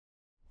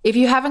If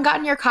you haven't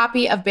gotten your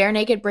copy of Bare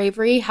Naked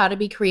Bravery, How to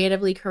Be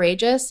Creatively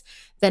Courageous,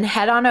 then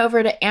head on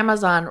over to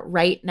Amazon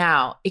right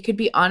now. It could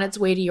be on its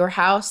way to your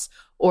house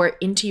or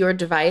into your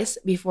device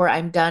before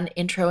I'm done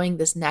introing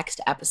this next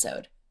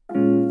episode.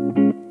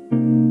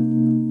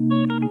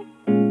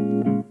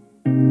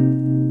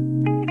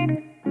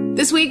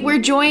 This week, we're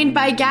joined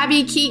by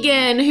Gabby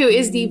Keegan, who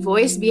is the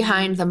voice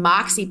behind the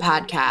Moxie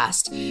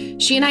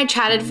Podcast. She and I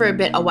chatted for a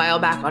bit a while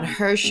back on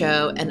her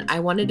show, and I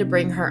wanted to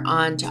bring her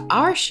on to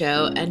our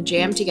show and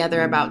jam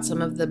together about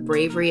some of the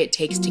bravery it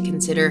takes to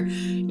consider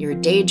your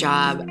day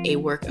job a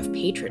work of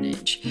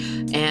patronage.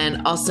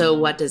 And also,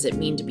 what does it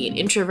mean to be an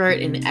introvert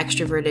in an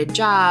extroverted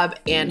job?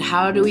 And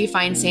how do we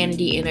find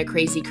sanity in a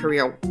crazy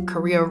career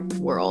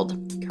world?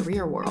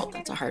 Career world.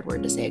 That's a hard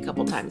word to say a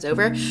couple times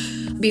over.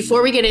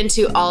 Before we get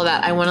into all of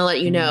that, I want to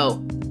let you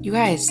know, you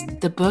guys,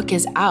 the book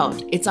is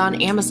out. It's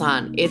on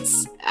Amazon.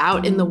 It's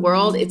out in the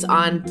world. You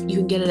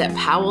can get it at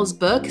Powell's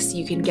Books.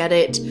 You can get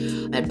it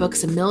at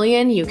Books A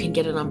Million. You can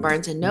get it on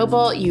Barnes &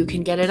 Noble. You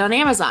can get it on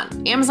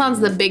Amazon. Amazon's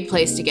the big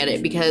place to get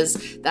it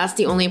because that's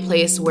the only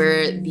place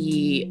where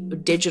the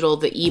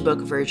ebook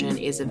version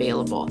is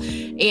available.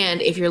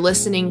 And if you're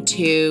listening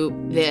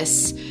to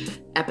this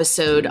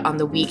episode on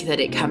the week that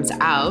it comes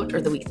out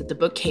or the week that the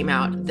book came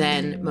out,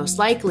 then most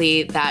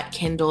likely that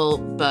Kindle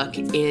book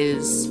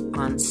is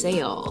on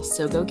sale.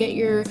 So go get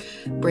your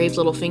brave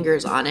little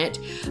fingers on it.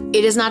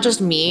 It is not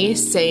just me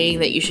saying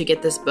that you should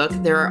get this book.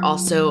 There are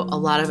also a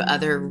lot of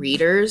other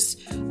readers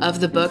of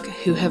the book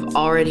who have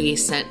already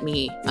sent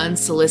me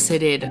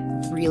unsolicited,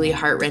 really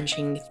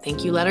heart-wrenching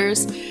thank you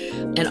letters.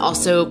 And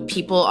also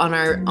people on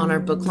our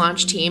book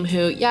launch team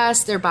who,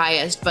 yes, they're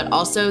biased, but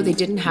also they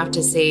didn't have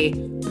to say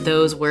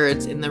those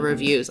words in the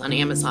reviews on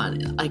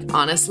Amazon. Like,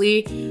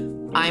 honestly,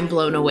 I'm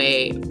blown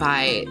away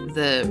by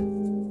the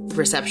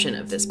reception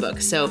of this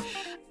book. So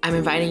I'm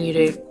inviting you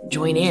to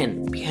join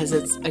in because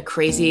it's a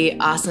crazy,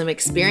 awesome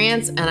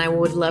experience, and I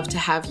would love to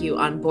have you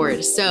on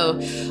board. So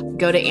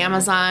go to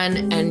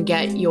Amazon and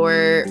get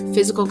your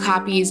physical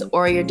copies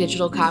or your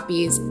digital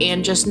copies,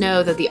 and just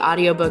know that the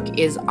audiobook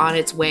is on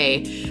its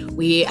way.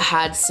 We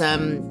had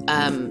some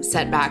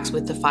setbacks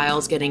with the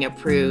files getting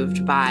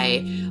approved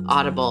by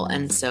Audible,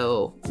 and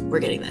so we're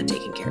getting that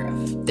taken care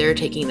of. They're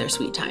taking their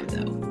sweet time,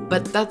 though.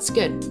 But that's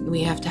good.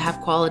 We have to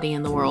have quality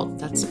in the world.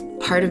 That's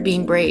part of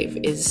being brave,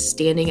 is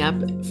standing up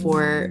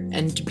for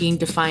and being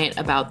defiant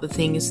about the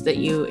things that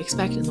you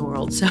expect in the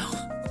world. So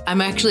I'm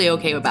actually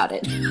okay about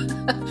it.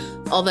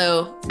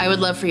 Although I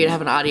would love for you to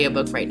have an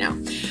audiobook right now.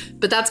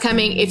 But that's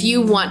coming. If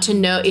you want to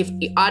know if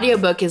the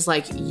audiobook is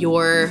like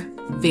your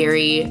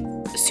very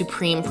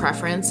supreme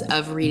preference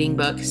of reading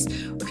books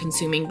or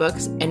consuming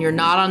books, and you're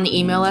not on the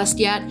email list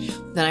yet,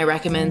 then I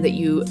recommend that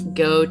you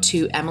go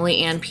to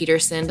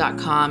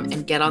emilyannpeterson.com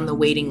and get on the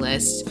waiting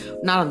list.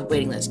 Not on the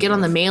waiting list, get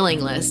on the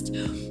mailing list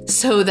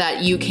so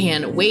that you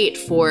can wait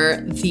for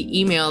the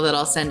email that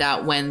I'll send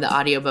out when the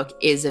audiobook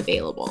is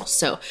available.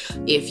 So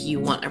if you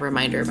want a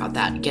reminder about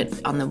that,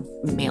 get on the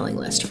mailing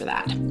list for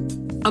that.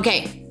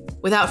 Okay,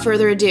 without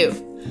further ado,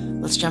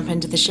 let's jump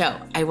into the show.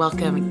 I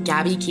welcome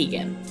Gabby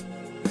Keegan.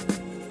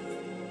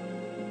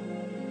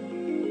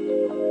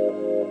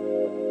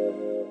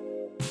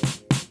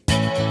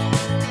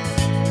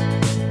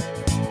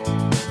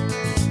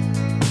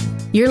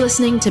 You're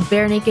listening to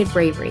Bare Naked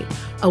Bravery,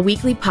 a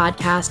weekly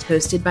podcast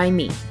hosted by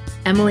me,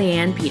 Emily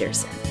Ann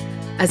Peterson.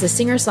 As a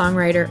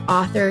singer-songwriter,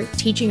 author,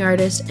 teaching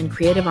artist, and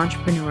creative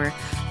entrepreneur,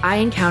 I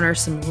encounter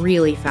some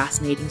really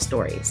fascinating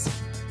stories.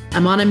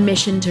 I'm on a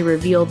mission to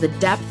reveal the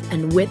depth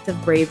and width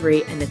of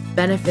bravery and its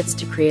benefits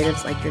to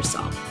creatives like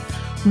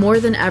yourself. More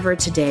than ever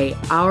today,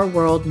 our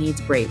world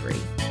needs bravery,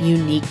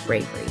 unique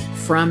bravery,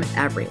 from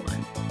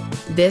everyone.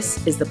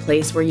 This is the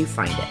place where you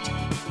find it.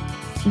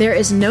 There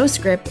is no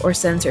script or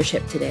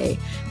censorship today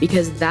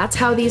because that's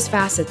how these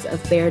facets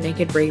of Bare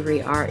Naked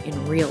Bravery are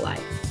in real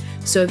life.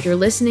 So if you're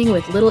listening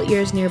with little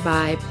ears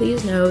nearby,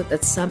 please know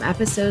that some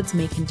episodes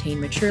may contain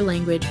mature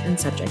language and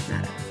subject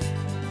matter.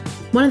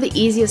 One of the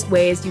easiest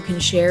ways you can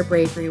share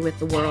bravery with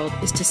the world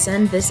is to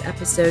send this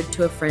episode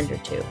to a friend or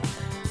two.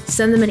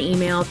 Send them an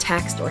email,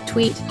 text, or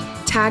tweet,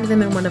 tag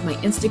them in one of my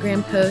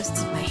Instagram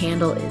posts, my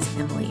handle is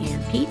Emily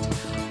Ann Pete,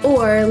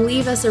 or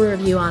leave us a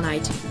review on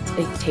iTunes.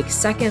 It takes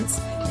seconds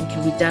and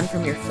can be done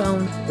from your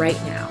phone right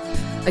now.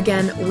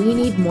 Again, we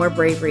need more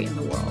bravery in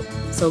the world,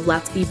 so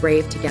let's be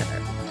brave together.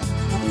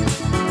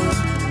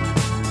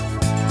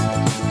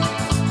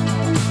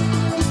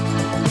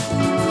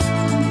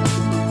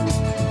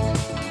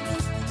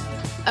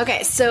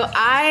 Okay, so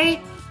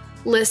I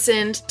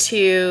listened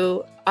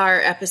to our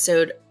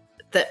episode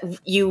that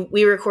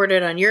we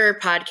recorded on your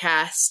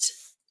podcast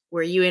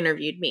where you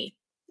interviewed me.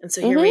 And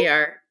so here we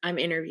are, I'm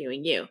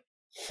interviewing you.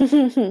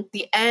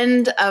 The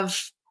end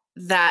of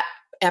that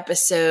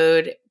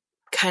episode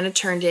kind of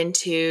turned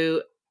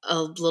into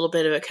a little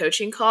bit of a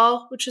coaching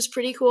call, which was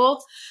pretty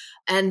cool.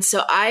 And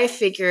so I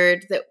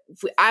figured that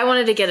I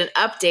wanted to get an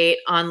update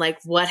on like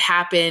what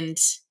happened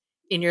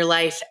in your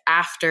life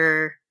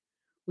after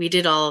we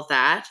did all of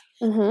that,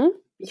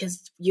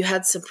 because you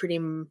had some pretty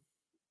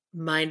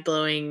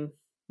mind-blowing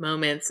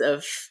moments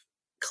of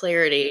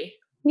clarity.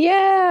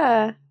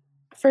 Yeah,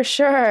 for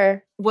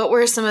sure. What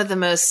were some of the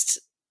most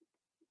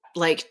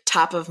like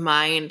top of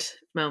mind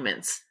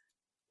moments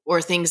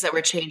or things that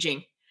were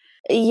changing?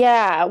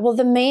 Yeah. Well,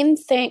 the main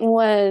thing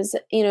was,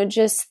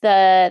 just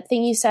the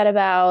thing you said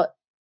about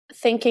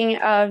thinking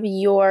of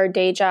your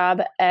day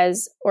job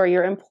or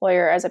your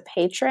employer as a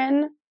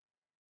patron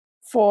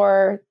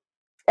for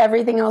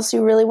everything else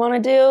you really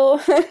want to do.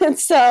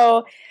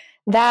 So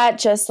that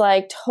just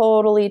like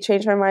totally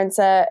changed my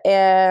mindset.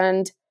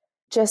 And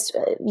just,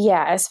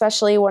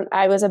 especially when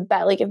I was it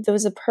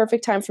was a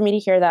perfect time for me to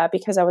hear that,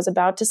 because I was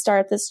about to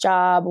start this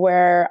job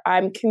where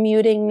I'm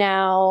commuting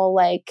now,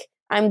 like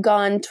I'm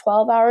gone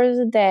 12 hours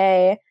a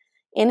day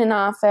in an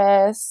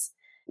office,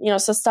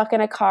 so stuck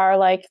in a car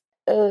like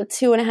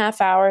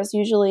 2.5 hours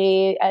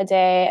usually a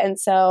day. And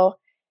so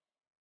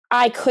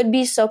I could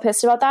be so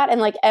pissed about that.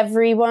 And like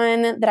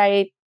everyone that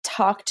I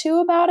talk to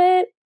about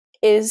it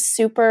is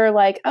super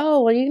like,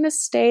 oh, well, are you going to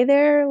stay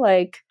there?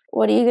 Like,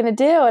 what are you going to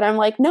do? And I'm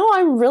like, no,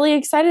 I'm really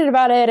excited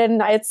about it.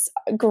 And it's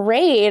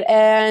great.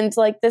 And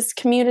like this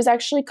commute is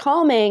actually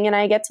calming, and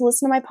I get to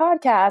listen to my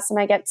podcast, and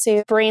I get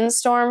to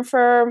brainstorm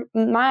for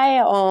my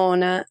own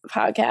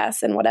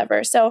podcast and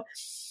whatever. So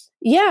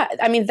yeah,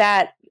 I mean,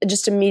 that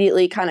just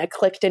immediately kind of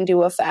clicked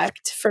into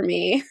effect for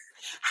me.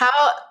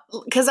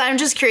 Because I'm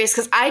just curious,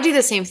 because I do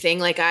the same thing.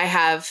 Like I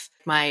have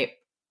my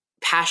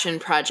passion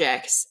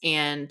projects,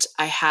 and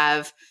I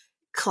have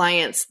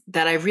clients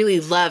that I really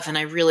love and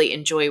I really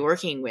enjoy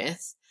working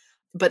with.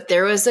 But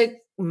there was a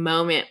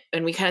moment,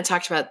 and we kind of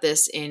talked about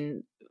this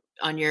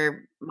on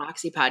your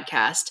Moxie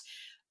podcast.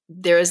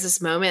 There was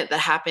this moment that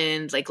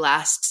happened like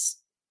last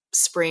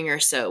spring or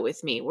so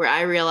with me where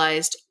I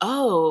realized,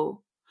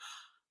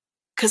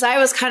 because I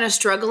was kind of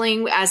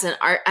struggling as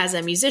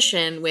a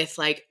musician with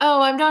like,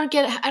 I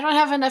don't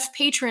have enough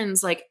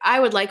patrons. Like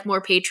I would like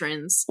more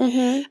patrons.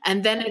 Mm-hmm.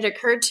 And then it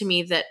occurred to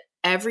me that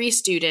every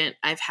student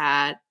I've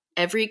had,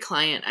 every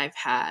client I've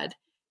had,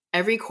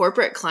 every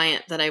corporate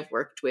client that I've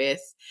worked with,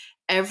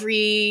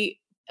 every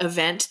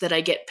event that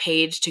I get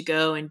paid to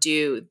go and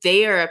do,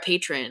 they are a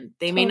patron.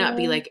 They may not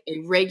be like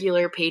a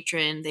regular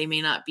patron. They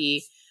may not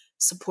be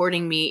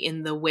supporting me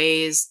in the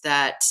ways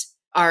that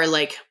are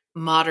like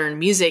modern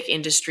music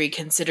industry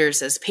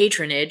considers as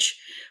patronage,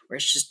 where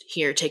it's just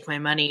here, take my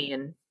money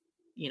and,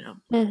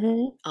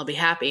 I'll be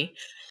happy.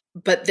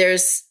 But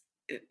there's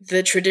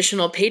the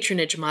traditional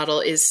patronage model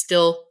is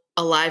still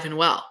alive and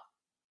well.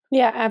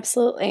 Yeah,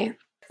 absolutely.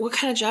 What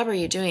kind of job are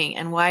you doing,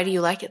 and why do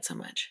you like it so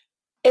much?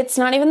 It's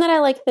not even that I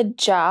like the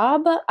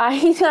job.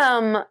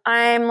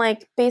 I'm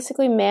like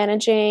basically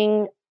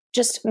managing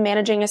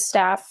a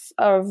staff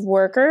of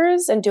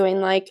workers and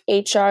doing like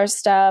HR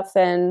stuff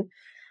and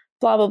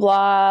blah, blah,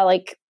 blah,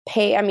 like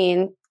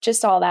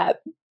just all that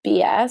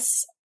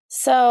BS.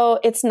 So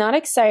it's not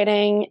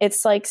exciting.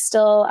 It's like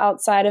still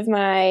outside of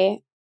my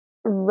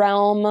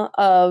realm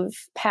of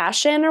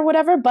passion or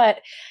whatever,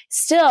 but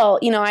still,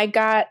 I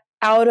got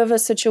out of a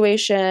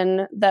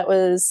situation that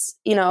was,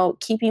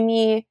 keeping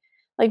me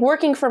like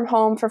working from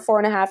home for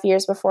 4.5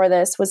 years before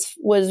this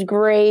was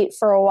great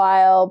for a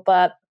while,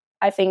 but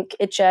I think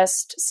it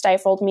just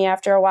stifled me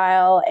after a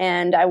while,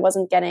 and I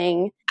wasn't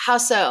getting. How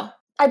so?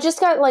 I just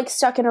got like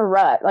stuck in a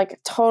rut, like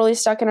totally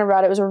stuck in a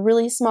rut. It was a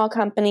really small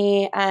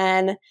company,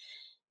 and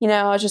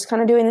I was just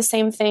kind of doing the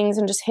same things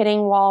and just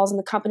hitting walls, and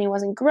the company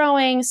wasn't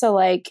growing. So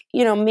like,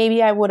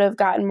 maybe I would have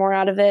gotten more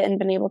out of it and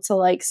been able to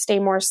like stay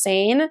more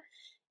sane,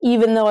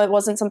 even though it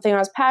wasn't something I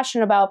was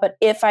passionate about. But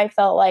if I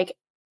felt like,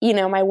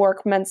 my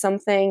work meant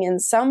something in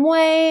some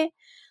way,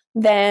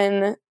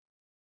 then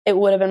it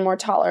would have been more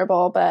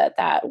tolerable, but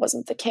that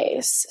wasn't the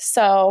case.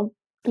 So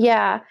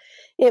yeah,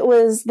 it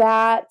was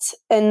that.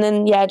 And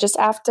then, just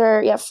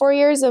after 4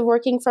 years of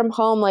working from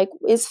home, like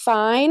is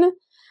fine.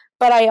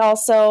 But I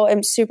also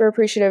am super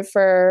appreciative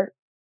for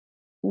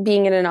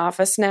being in an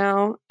office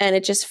now. And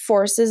it just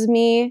forces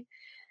me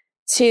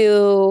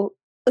to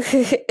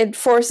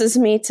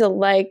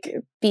like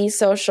be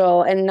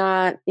social and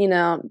not,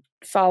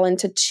 fall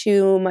into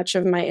too much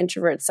of my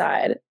introvert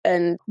side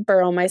and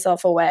burrow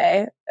myself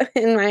away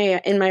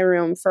in my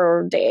room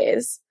for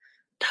days.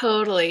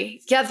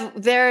 Totally. Yeah,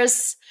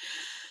 there's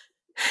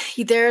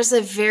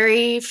a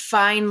very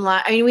fine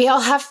line. I mean, we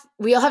all have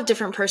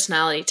different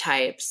personality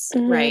types,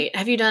 mm-hmm. right?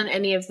 Have you done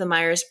any of the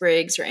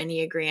Myers-Briggs or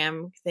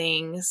Enneagram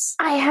things?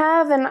 I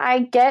have, and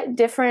I get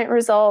different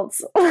results.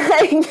 So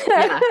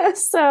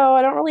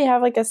I don't really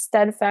have like a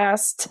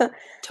steadfast.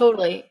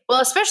 Totally.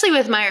 Well, especially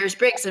with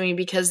Myers-Briggs, I mean,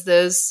 because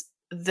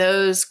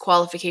those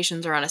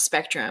qualifications are on a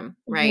spectrum,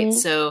 right? Mm-hmm.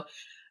 So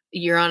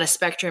you're on a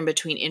spectrum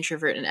between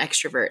introvert and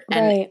extrovert.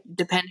 And right.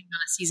 Depending on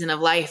a season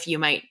of life, you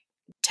might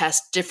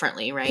test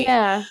differently, right?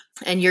 Yeah.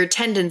 And your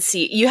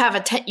tendency, you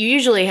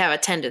usually have a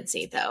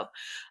tendency though.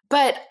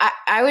 But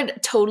I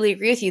would totally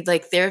agree with you.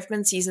 Like there have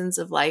been seasons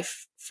of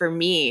life for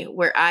me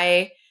where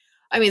I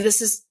mean,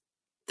 this is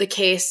the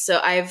case. So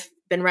I've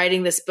been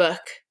writing this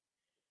book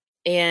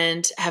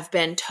and have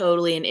been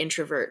totally in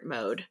introvert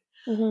mode.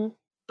 Mm-hmm.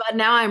 But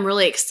now I'm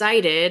really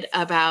excited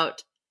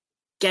about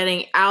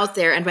getting out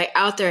there. And by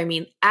out there, I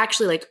mean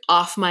actually like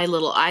off my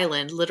little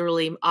island,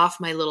 literally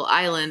off my little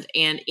island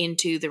and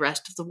into the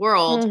rest of the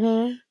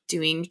world,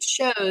 doing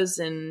shows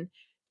and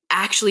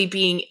actually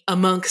being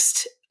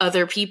amongst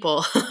other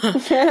people.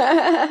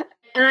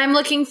 And I'm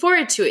looking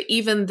forward to it,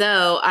 even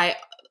though I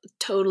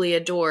totally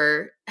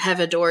have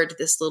adored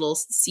this little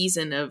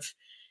season of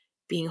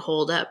being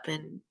holed up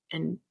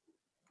and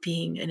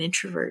being an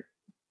introvert.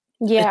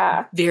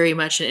 Yeah. Very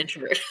much an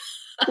introvert.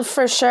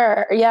 For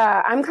sure.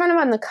 Yeah. I'm kind of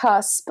on the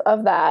cusp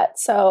of that.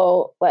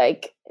 So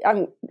like,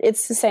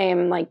 it's the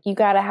same. Like you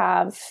got to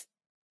have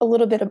a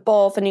little bit of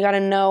both, and you got to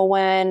know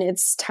when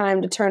it's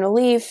time to turn a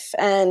leaf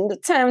and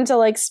time to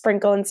like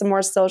sprinkle in some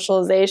more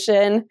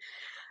socialization.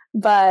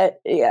 But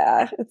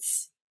yeah,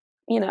 it's,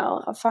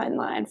 a fine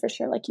line for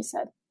sure. Like you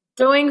said,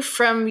 going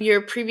from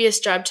your previous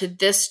job to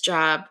this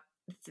job,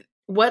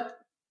 what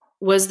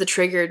was the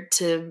trigger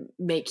to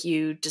make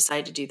you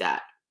decide to do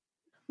that?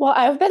 Well,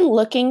 I've been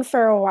looking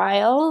for a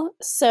while,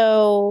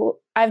 so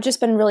I've just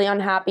been really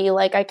unhappy.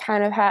 Like I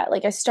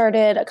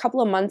started a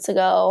couple of months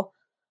ago,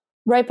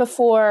 right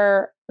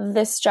before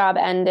this job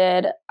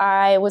ended.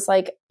 I was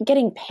like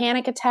getting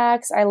panic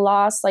attacks. I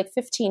lost like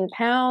 15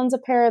 pounds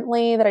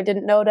apparently that I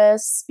didn't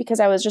notice because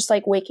I was just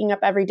like waking up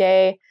every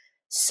day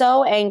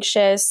so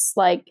anxious,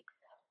 like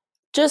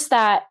just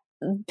that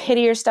pit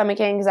of your stomach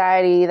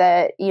anxiety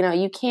that,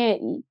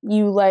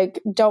 you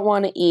like don't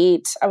want to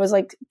eat. I was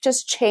like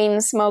just chain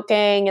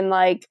smoking and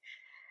like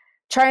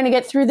trying to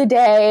get through the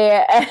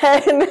day.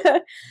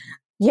 And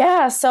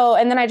yeah. So,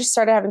 and then I just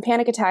started having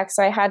panic attacks.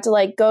 So I had to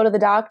like go to the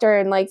doctor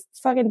and like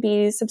fucking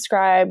be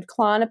subscribed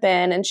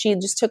Klonopin. And she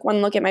just took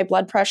one look at my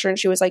blood pressure and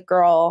she was like,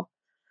 girl,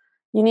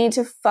 you need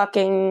to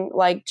fucking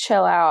like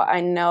chill out.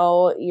 I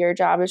know your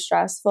job is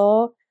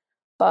stressful,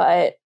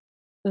 but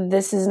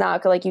this is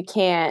not like, you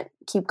can't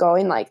keep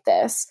going like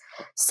this.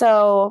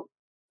 So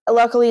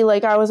luckily,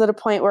 like I was at a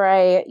point where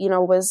I,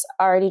 was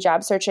already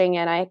job searching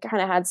and I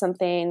kind of had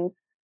something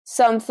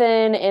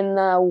in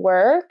the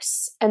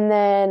works. And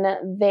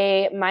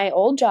then my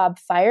old job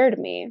fired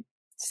me.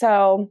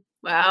 So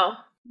wow.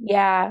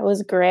 Yeah, it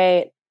was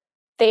great.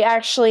 It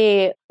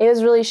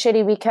was really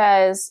shitty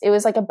because it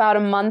was like about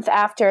a month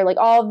after like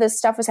all of this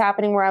stuff was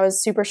happening where I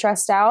was super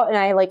stressed out, and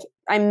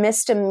I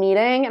missed a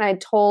meeting, and I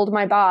told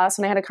my boss,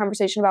 and I had a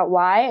conversation about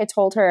why. I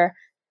told her,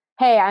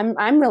 hey,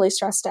 I'm really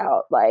stressed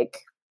out. Like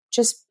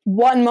just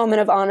one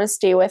moment of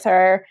honesty with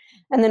her.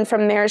 And then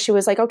from there she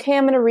was like, okay,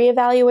 I'm going to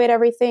reevaluate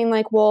everything.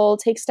 Like we'll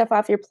take stuff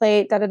off your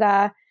plate, da da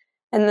da.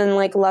 And then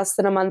like less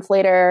than a month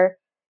later,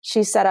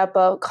 she set up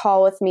a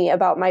call with me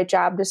about my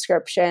job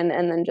description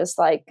and then just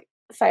like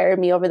fired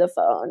me over the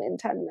phone in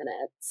 10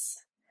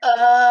 minutes.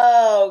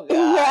 Oh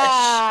gosh.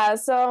 Yeah.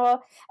 So,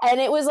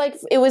 and it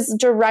was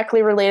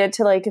directly related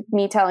to like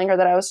me telling her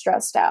that I was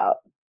stressed out.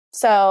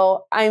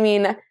 So, I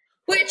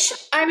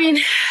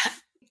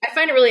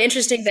find it really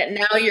interesting that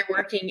now you're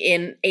working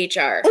in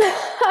HR.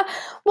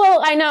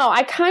 Well, I know.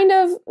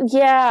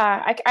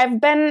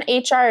 I've been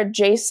HR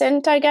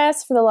adjacent, I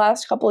guess, for the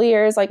last couple of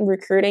years, like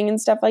recruiting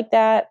and stuff like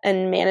that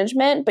and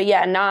management. But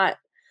yeah, now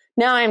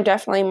I'm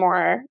definitely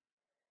more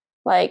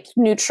like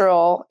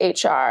neutral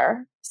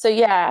HR. So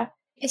yeah.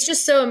 It's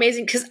just so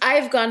amazing because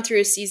I've gone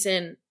through a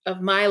season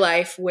of my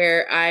life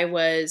where I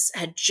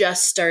had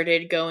just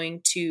started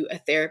going to a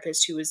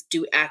therapist who was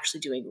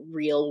actually doing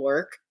real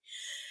work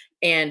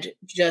and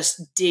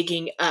just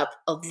digging up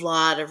a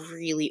lot of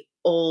really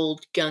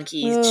old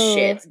gunky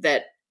shit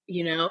that,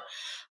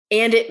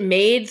 and it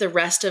made the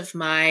rest of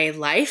my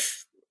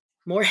life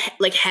more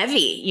like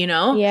heavy,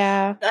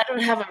 Yeah. I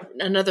don't have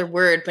another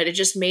word, but it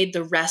just made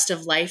the rest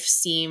of life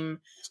seem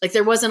like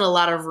there wasn't a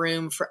lot of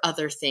room for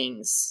other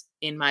things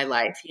in my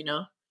life,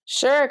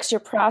 Sure, because you're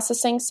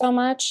processing so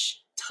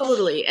much.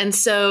 Totally. And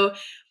so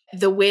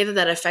the way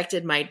that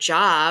affected my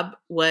job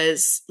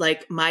was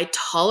like my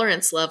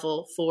tolerance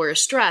level for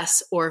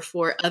stress or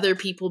for other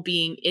people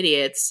being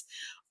idiots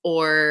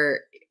or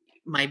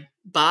my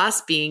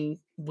boss being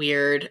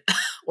weird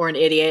or an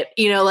idiot,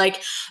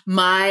 like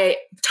my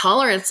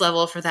tolerance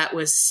level for that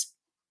was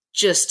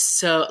just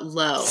so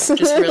low,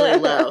 just really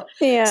low.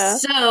 Yeah.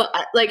 So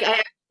like,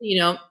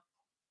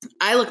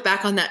 I look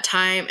back on that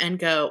time and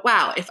go,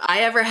 wow, if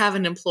I ever have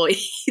an employee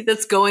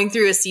that's going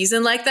through a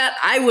season like that,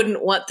 I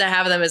wouldn't want to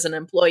have them as an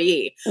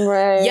employee.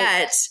 Right.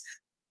 Yet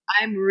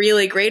I'm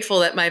really grateful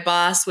that my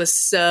boss was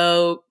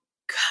so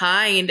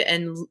kind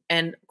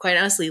and quite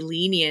honestly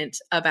lenient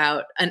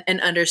about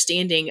an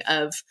understanding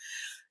of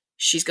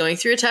she's going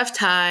through a tough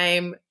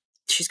time.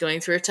 She's going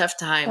through a tough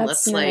time.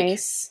 That's Let's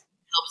nice.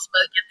 help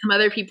get some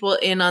other people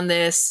in on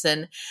this.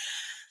 And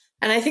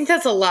I think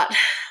that's a lot.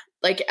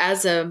 Like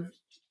as a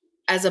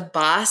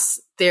boss,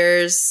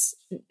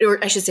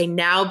 or I should say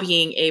now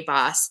being a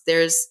boss,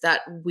 there's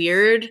that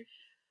weird,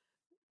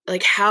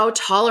 like how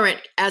tolerant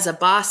as a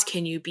boss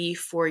can you be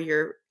for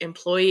your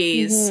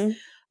employees'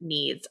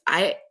 needs?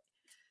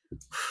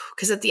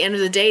 Because at the end of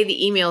the day,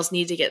 the emails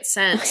need to get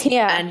sent.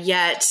 Yeah. And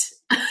yet.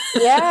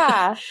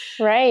 Yeah.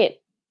 Right.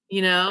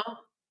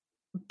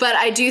 But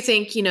I do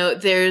think,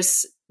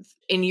 there's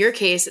In your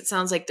case, it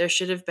sounds like there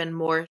should have been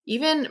more,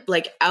 even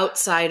like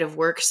outside of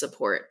work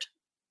support.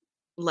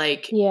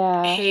 Like,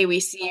 hey, we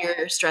see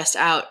you're stressed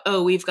out.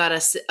 Oh, we've got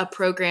a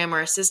program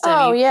or a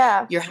system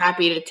you're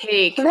happy to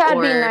take.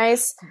 That'd be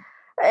nice.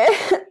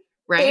 Right?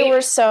 They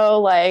were so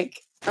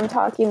like, I'm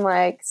talking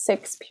like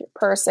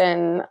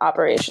 6-person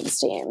operations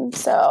team.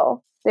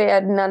 So they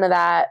had none of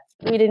that.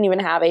 We didn't even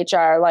have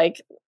HR.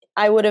 Like,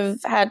 I would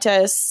have had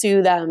to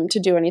sue them to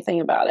do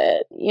anything about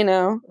it, you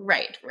know?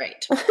 Right. Well,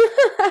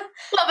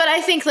 but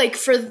I think like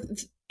for,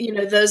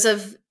 those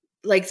of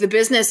like the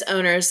business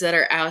owners that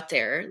are out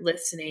there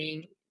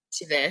listening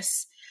to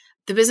this,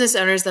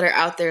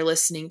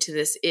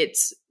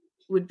 it's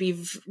would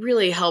be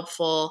really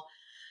helpful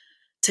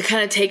to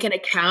kind of take an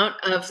account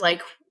of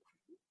like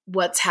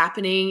what's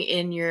happening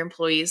in your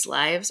employees'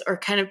 lives, or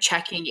kind of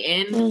checking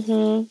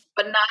in,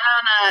 but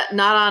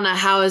not on a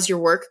how is your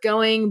work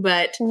going,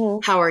 but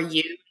how are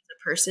you as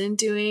a person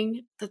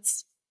doing?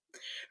 That's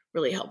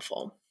really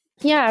helpful.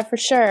 Yeah, for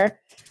sure.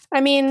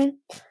 I mean,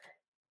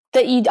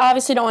 that you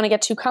obviously don't want to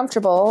get too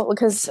comfortable,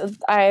 because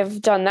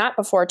I've done that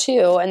before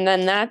too. And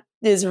then that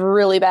is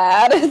really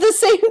bad at the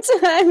same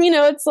time.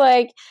 It's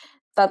like,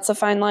 that's a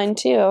fine line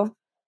too.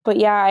 But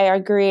yeah, I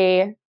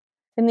agree.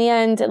 In the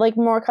end, like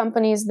more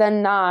companies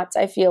than not,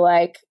 I feel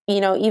like,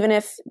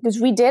 even because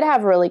we did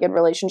have really good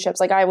relationships,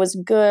 like I was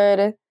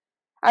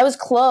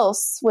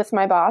close with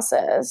my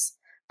bosses.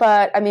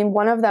 But I mean,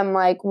 one of them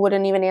like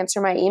wouldn't even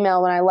answer my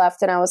email when I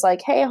left. And I was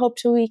like, hey, I hope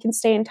we can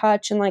stay in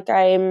touch. And like,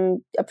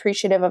 I'm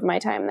appreciative of my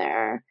time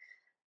there.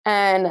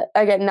 And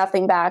I get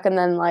nothing back. And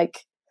then like,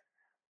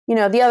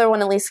 the other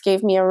one at least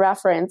gave me a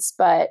reference,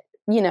 but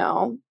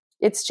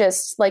it's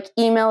just like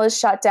email is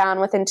shut down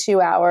within 2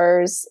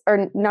 hours,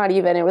 or not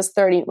even, it was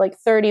 30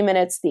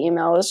 minutes. The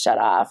email was shut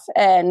off.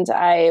 And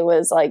I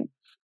was like,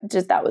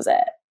 that was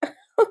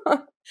it.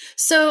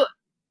 So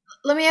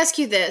let me ask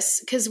you this,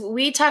 because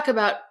we talk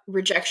about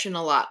rejection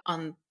a lot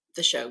on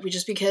the show,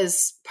 just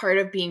because part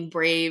of being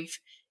brave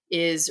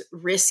is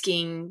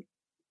risking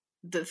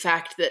the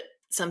fact that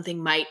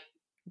something might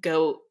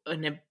go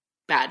in a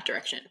bad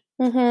direction.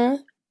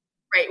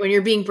 Right? When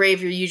you're being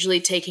brave, you're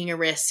usually taking a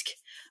risk.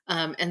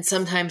 And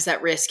sometimes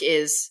that risk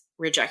is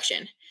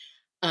rejection,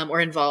 or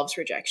involves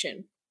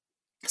rejection.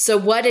 So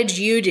what did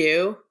you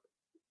do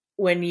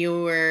when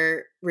you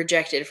were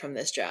rejected from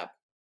this job?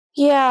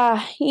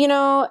 Yeah,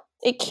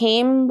 it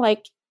came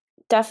like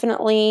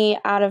definitely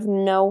out of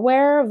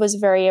nowhere. It was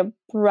very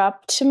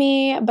abrupt to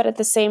me. But at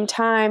the same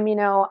time,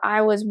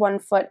 I was 1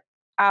 foot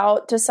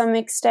out to some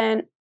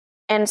extent.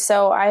 And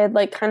so I had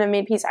like kind of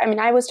made peace. I mean,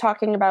 I was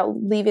talking about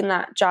leaving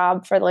that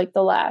job for like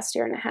the last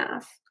 1.5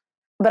 years.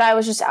 But I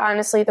was just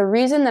honestly, the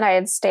reason that I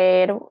had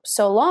stayed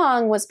so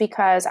long was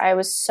because I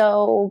was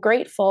so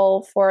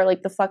grateful for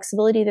like the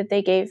flexibility that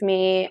they gave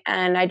me.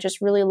 And I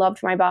just really loved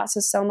my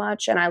bosses so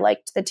much. And I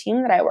liked the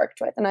team that I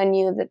worked with. And I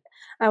knew that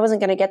I wasn't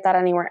going to get that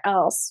anywhere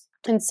else.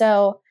 And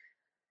so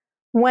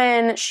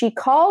when she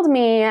called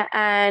me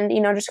and,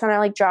 just kind of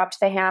like dropped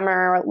the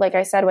hammer, like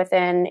I said,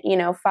 within,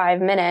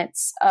 5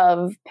 minutes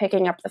of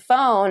picking up the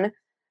phone,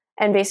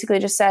 and basically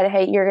just said,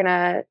 hey, you're going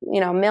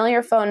to, mail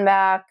your phone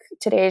back.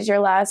 Today's your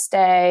last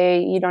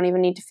day. You don't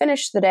even need to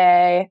finish the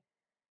day.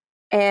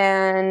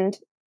 And,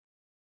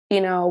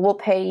 we'll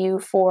pay you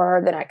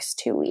for the next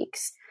 2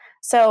 weeks.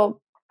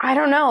 So I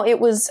don't know.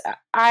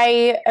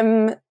 I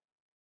am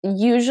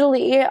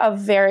usually a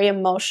very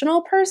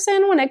emotional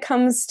person when it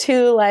comes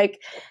to like,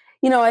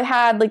 I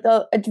had like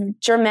a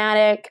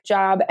dramatic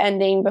job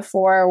ending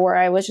before where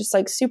I was just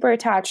like super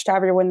attached to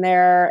everyone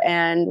there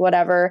and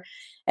whatever.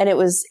 And it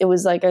was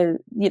like a,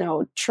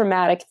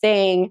 traumatic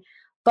thing.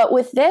 But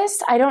with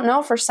this, I don't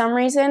know, for some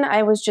reason,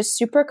 I was just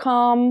super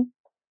calm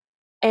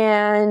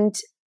and,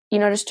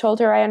 just told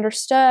her I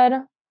understood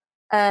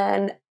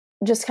and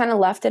just kind of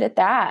left it at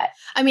that.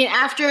 I mean,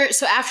 after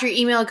your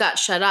email got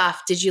shut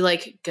off, did you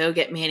like go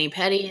get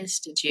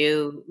mani-pedis? Did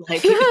you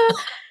like...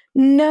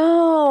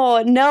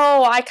 No,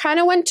 I kind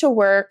of went to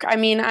work. I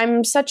mean,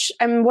 I'm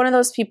one of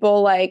those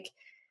people like,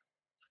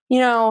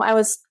 I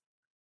was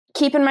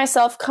keeping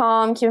myself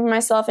calm, keeping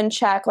myself in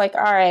check. Like,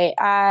 all right,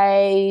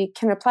 I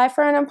can apply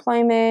for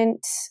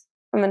unemployment.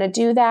 I'm going to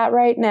do that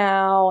right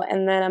now.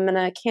 And then I'm going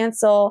to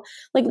cancel.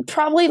 Like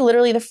probably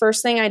literally the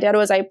first thing I did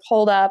was I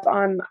pulled up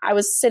I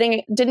was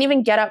sitting, didn't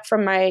even get up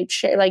from my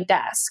chair, like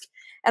desk.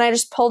 And I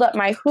just pulled up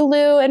my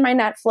Hulu and my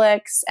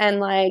Netflix and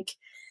like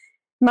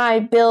my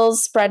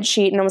bills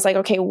spreadsheet. And I was like,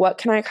 okay, what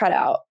can I cut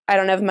out? I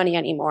don't have money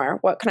anymore.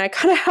 What can I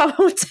cut out?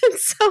 And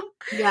so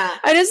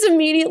I just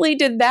immediately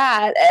did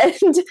that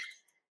and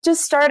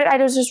I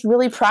was just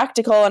really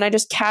practical. And I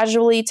just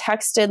casually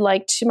texted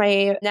like to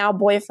my now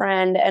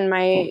boyfriend and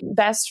my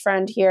best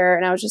friend here.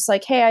 And I was just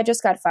like, hey, I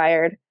just got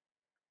fired.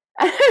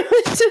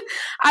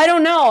 I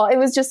don't know. It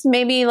was just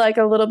maybe like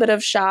a little bit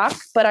of shock,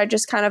 but I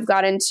just kind of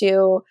got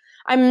into,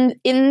 I'm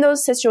in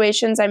those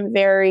situations. I'm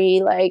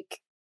very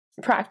like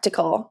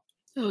practical.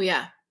 Oh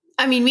yeah.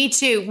 I mean, me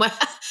too.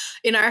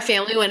 In our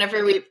family,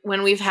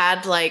 when we've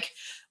had like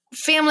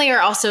family or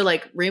also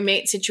like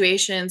roommate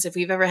situations, if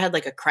we've ever had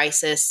like a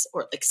crisis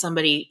or like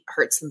somebody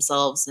hurts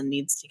themselves and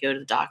needs to go to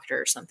the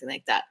doctor or something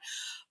like that,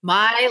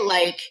 my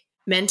like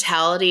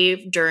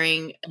mentality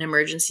during an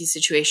emergency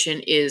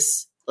situation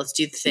is let's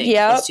do the thing.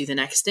 Yep. Let's do the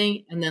next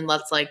thing. And then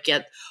let's like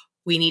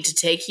we need to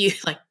take you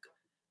like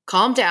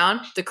calm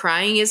down. The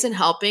crying isn't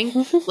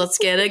helping. Let's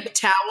get a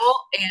towel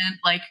and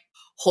like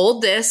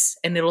hold this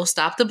and it'll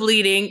stop the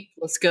bleeding.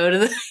 Let's go to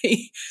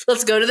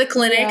the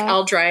clinic. Yeah.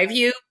 I'll drive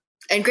you.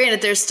 And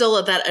granted, there's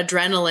still that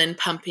adrenaline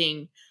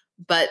pumping,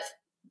 but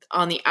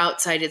on the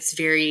outside, it's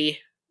very,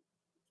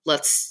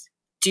 let's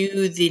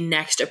do the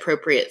next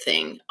appropriate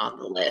thing on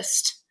the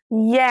list.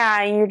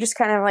 Yeah, you're just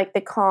kind of like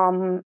the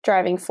calm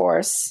driving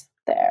force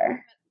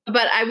there.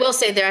 But I will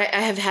say there,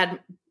 I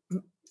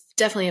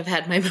definitely have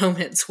had my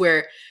moments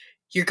where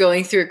you're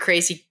going through a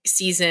crazy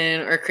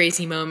season or a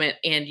crazy moment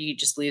and you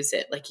just lose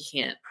it. Like you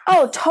can't.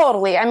 Oh,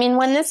 totally. I mean,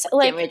 when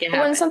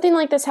something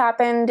like this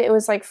happened, it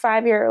was like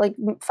 5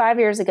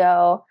 years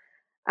ago.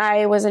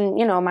 I was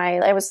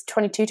I was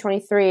 22,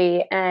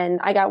 23, and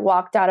I got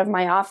walked out of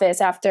my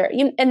office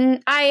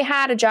and I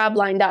had a job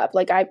lined up.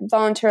 Like I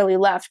voluntarily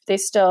left.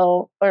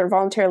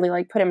 Voluntarily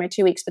like put in my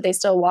 2 weeks, but they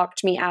still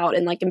walked me out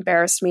and like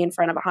embarrassed me in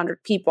front of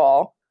 100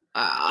 people.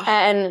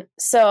 And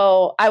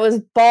so I was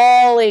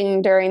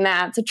bawling during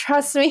that. So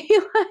trust me,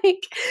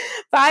 like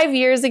 5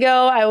 years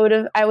ago,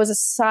 I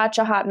was such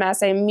a hot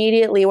mess. I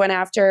immediately went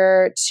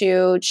after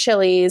to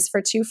Chili's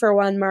for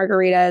 2-for-1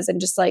 margaritas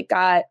and just like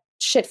got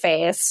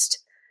shit-faced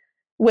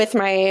with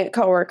my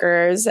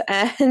coworkers,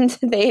 and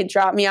they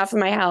dropped me off of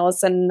my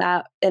house,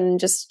 I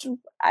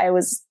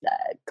was a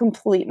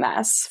complete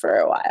mess for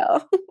a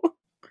while.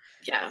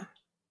 Yeah.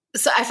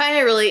 So I find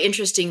it really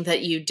interesting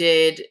that you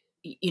did,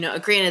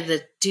 granted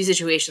the two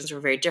situations were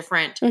very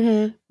different,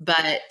 mm-hmm.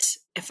 but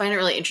I find it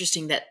really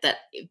interesting that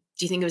do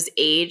you think it was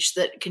age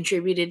that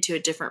contributed to a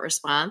different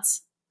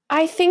response?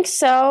 I think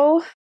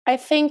so. I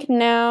think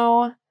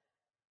now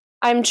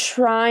I'm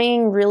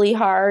trying really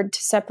hard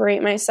to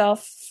separate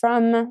myself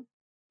from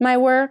my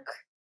work,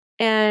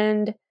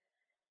 and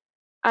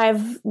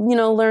I've,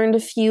 learned a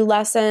few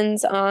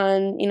lessons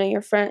on,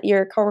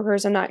 your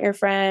coworkers are not your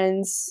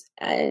friends,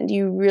 and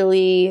you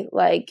really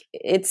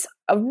it's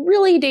a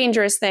really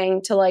dangerous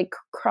thing to like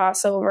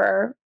cross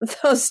over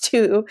those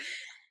two,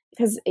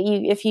 because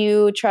if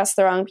you trust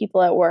the wrong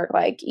people at work,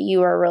 like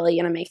you are really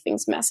going to make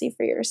things messy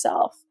for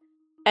yourself.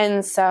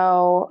 And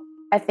so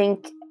I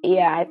think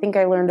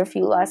I learned a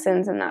few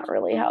lessons, and that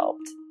really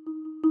helped.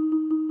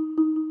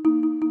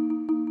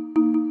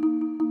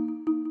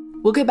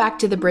 We'll get back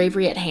to the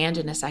bravery at hand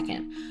in a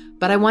second,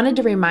 but I wanted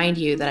to remind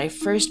you that I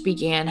first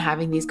began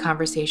having these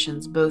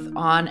conversations both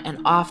on and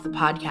off the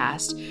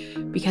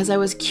podcast because I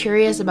was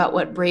curious about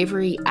what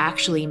bravery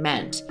actually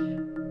meant.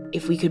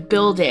 If we could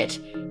build it,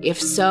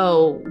 if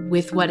so,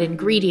 with what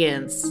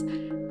ingredients.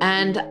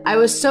 And I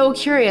was so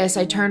curious,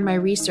 I turned my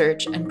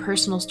research and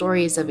personal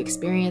stories of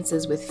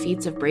experiences with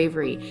feats of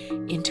bravery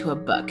into a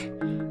book.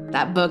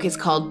 That book is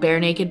called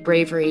Bare Naked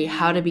Bravery: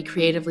 How to Be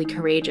Creatively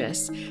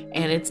Courageous,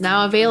 and it's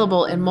now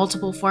available in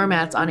multiple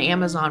formats on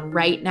Amazon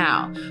right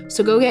now.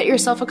 So go get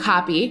yourself a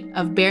copy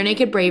of Bare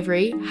Naked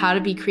Bravery: How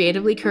to Be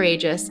Creatively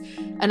Courageous,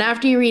 and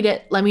after you read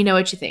it, let me know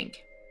what you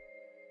think.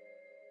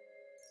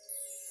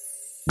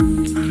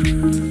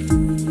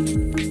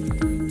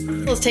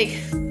 Let's take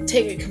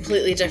a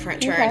completely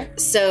different turn. Okay.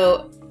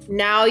 So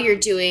now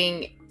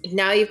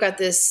you've got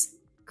this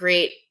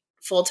great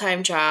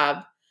full-time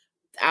job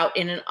out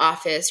in an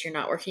office, you're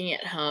not working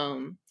at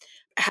home.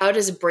 How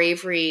does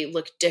bravery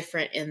look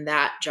different in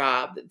that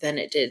job than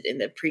it did in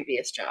the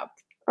previous job?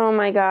 Oh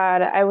my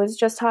God. I was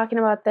just talking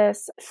about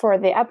this for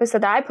the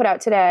episode that I put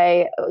out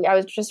today. I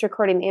was just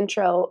recording the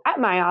intro at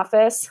my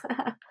office.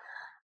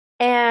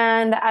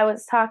 And I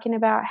was talking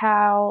about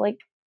how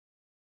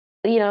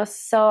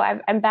so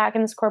I'm back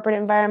in this corporate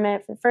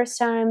environment for the first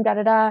time,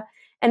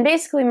 And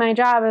basically my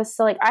job is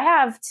to I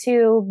have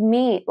to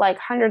meet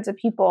hundreds of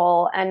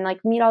people and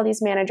meet all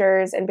these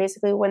managers and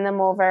basically win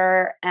them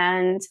over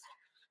and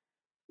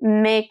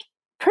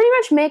pretty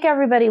much make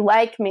everybody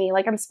like me.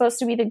 I'm supposed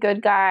to be the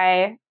good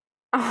guy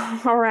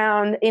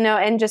around,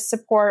 and just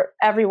support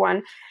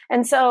everyone.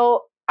 And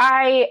so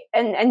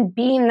and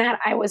being that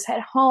I was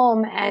at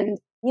home and,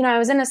 I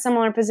was in a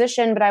similar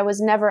position, but I was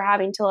never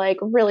having to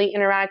really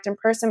interact in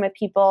person with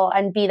people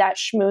and be that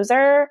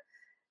schmoozer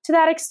to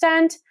that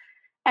extent.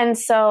 And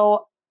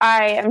so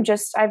I've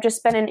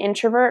just been in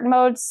introvert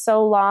mode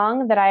so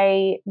long that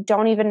I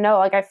don't even know.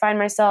 I find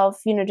myself,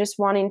 just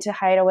wanting to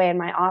hide away in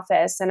my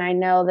office. And I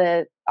know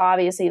that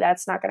obviously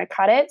that's not going to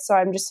cut it. So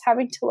I'm just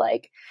having to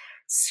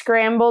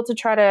scramble to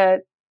try to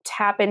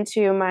tap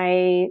into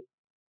my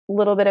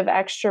little bit of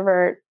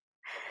extrovert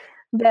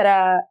that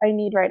I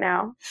need right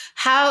now.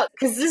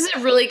 Because this is a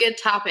really good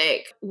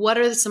topic. What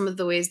are some of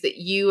the ways that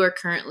you are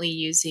currently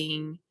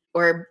using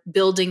or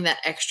building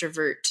that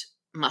extrovert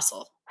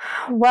muscle?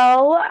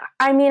 Well,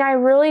 I mean, I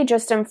really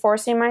just am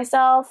forcing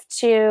myself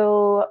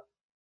to,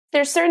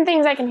 there's certain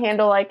things I can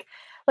handle. Like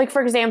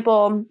for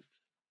example,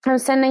 I'm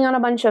sending out a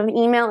bunch of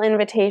email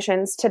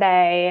invitations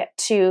today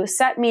to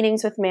set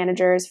meetings with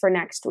managers for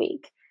next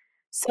week.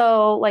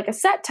 So like a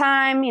set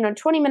time,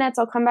 20 minutes,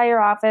 I'll come by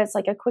your office,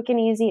 like a quick and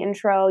easy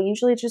intro,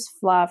 usually just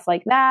fluff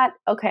like that.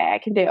 Okay, I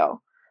can do.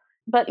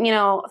 But,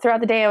 throughout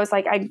the day, I was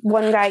like,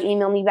 one guy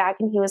emailed me back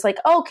and he was like,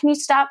 oh, can you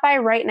stop by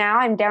right now?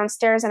 I'm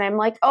downstairs. And I'm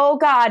like, oh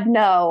God,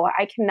 no,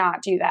 I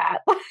cannot do that.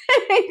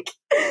 Like,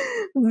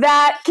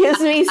 that gives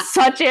me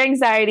such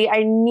anxiety.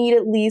 I need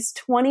at least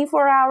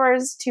 24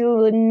 hours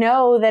to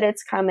know that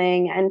it's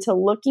coming and to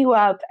look you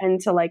up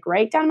and to like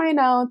write down my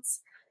notes.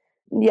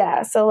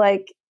 Yeah. So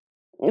like,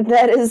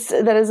 that is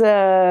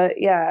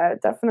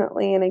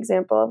definitely an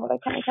example of what I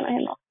kind of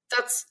handle.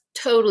 That's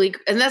totally,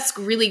 and that's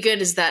really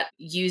good, is that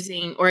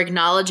using or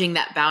acknowledging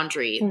that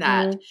boundary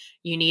that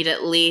you need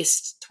at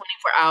least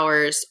 24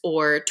 hours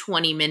or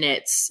 20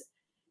 minutes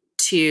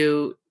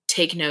to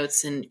take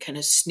notes and kind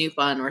of snoop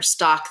on or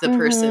stalk the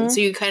person. So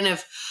you kind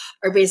of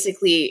are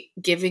basically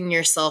giving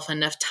yourself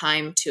enough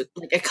time to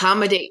like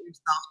accommodate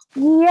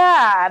yourself.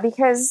 Yeah,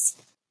 because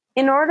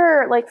in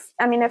order,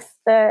 if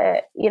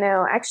the,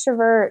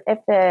 extrovert, if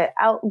the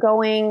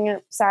outgoing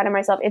side of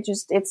myself,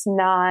 it's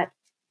not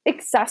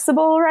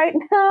accessible right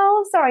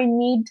now. So I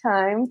need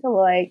time to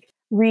like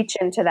reach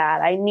into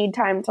that. I need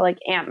time to like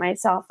amp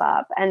myself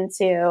up and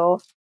to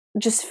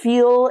just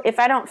feel, if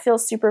I don't feel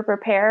super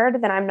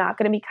prepared, then I'm not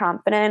going to be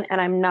confident and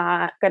I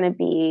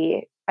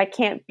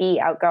can't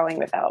be outgoing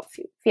without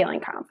feeling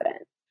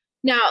confident.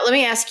 Now, let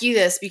me ask you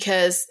this,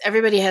 because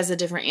everybody has a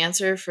different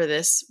answer for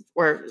this,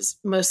 or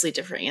mostly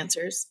different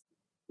answers.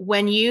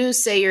 When you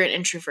say you're an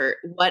introvert,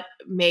 what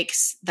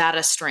makes that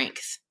a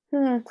strength?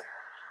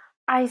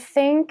 I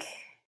think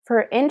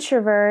for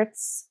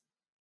introverts,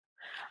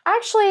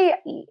 actually,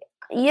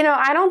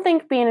 I don't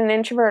think being an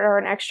introvert or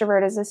an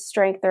extrovert is a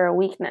strength or a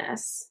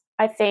weakness.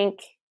 I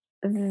think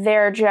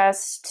they're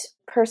just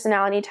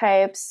personality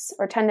types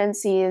or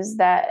tendencies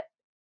that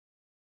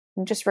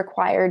just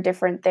require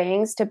different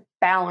things to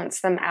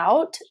balance them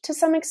out to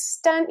some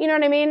extent. You know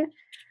what I mean?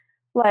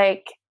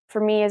 Like for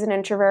me as an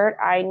introvert,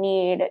 I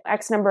need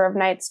X number of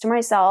nights to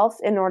myself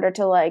in order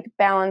to like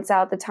balance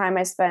out the time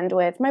I spend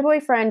with my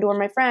boyfriend or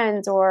my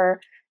friends or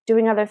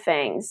doing other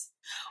things.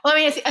 Well, I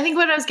mean, I think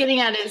what I was getting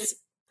at is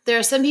there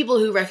are some people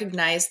who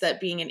recognize that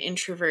being an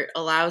introvert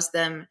allows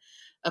them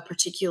a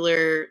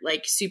particular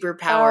like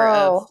superpower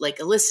of like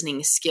a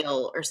listening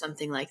skill or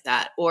something like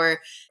that. Or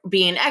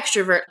being an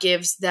extrovert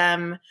gives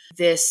them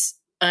this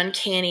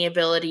uncanny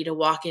ability to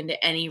walk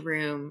into any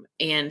room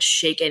and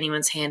shake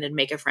anyone's hand and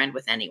make a friend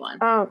with anyone.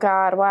 Oh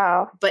God,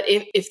 wow. But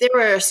if there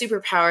were a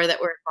superpower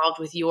that were involved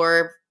with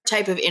your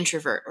type of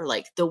introvert or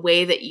like the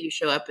way that you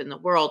show up in the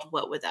world,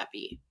 what would that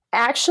be?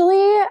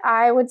 Actually,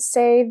 I would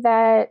say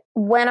that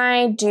when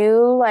I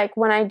do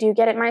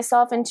get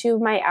myself into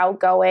my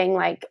outgoing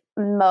like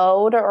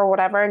mode or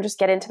whatever and just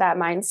get into that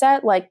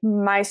mindset, like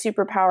my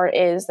superpower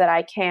is that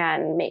I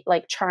can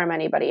charm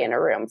anybody in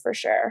a room for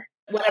sure.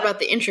 What about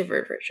the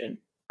introvert version?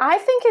 I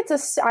think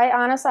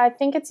I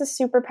think it's a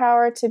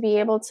superpower to be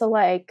able to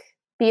like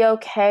be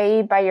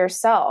okay by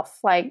yourself.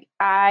 Like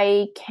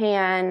I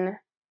can,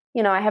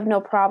 I have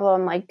no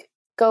problem like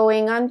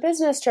going on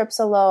business trips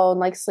alone,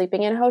 like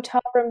sleeping in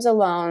hotel rooms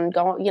alone,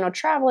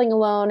 traveling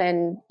alone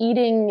and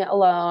eating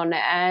alone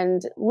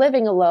and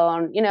living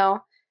alone,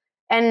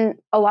 and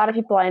a lot of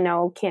people I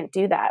know can't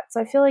do that.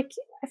 So I feel like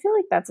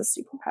that's a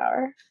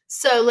superpower.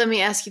 So let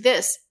me ask you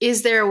this.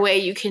 Is there a way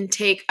you can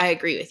I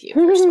agree with you,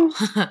 first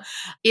of all.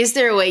 Is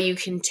there a way you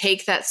can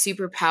take that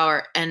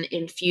superpower and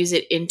infuse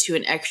it into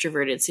an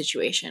extroverted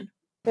situation?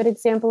 Good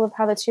example of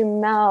how the two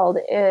meld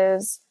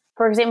is,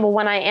 for example,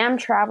 when I am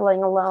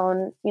traveling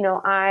alone,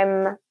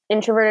 I'm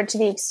introverted to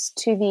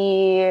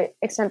the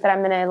extent that I'm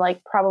going to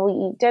like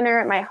probably eat dinner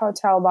at my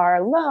hotel bar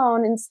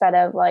alone instead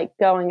of like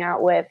going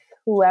out with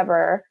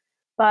whoever.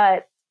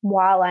 But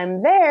while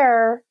I'm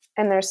there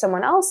and there's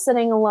someone else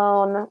sitting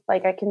alone,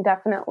 like I can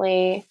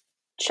definitely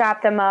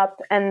chat them up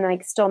and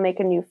like still make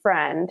a new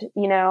friend,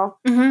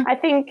 I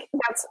think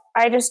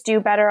I just do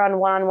better on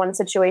one-on-one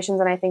situations.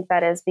 And I think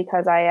that is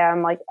because I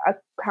am like a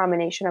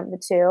combination of the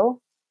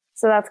two.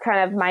 So that's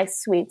kind of my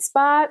sweet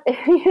spot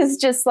is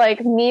just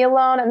like me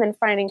alone and then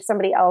finding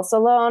somebody else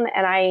alone.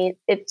 And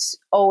it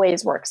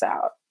always works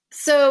out.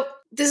 So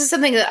this is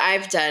something that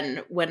I've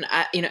done when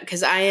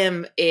because I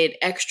am an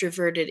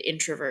extroverted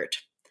introvert.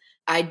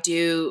 I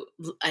do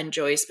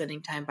enjoy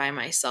spending time by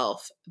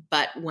myself,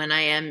 but when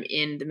I am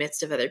in the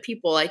midst of other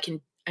people, I can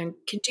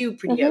do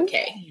pretty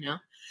okay,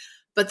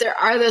 But there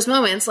are those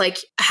moments like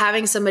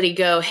having somebody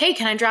go, hey,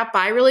 can I drop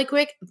by really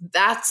quick?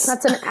 That's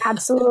an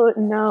absolute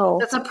no.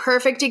 That's a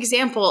perfect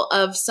example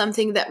of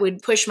something that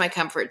would push my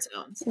comfort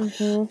zones.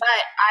 But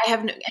I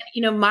have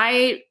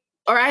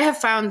I have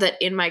found that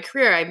in my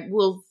career, I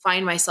will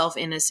find myself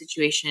in a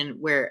situation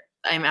where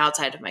I'm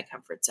outside of my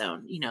comfort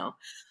zone,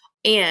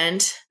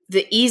 and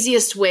the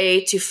easiest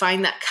way to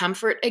find that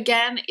comfort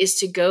again is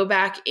to go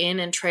back in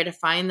and try to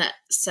find that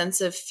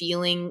sense of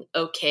feeling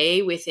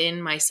okay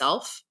within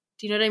myself.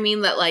 Do you know what I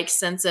mean? That like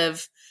sense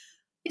of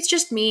it's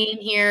just me in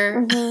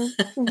here.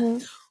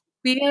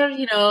 We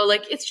gotta,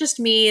 like, it's just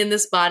me and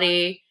this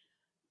body.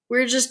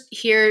 We're just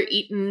here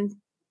eating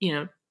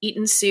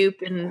soup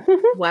and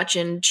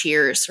watching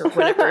Cheers or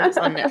whatever is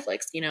on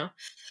Netflix,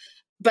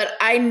 But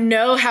I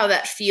know how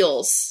that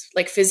feels,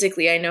 like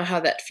physically, I know how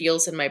that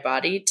feels in my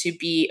body to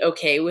be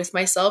okay with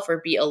myself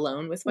or be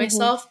alone with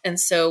myself. And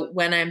so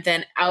when I'm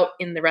then out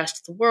in the rest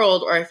of the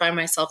world, or I find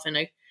myself in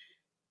an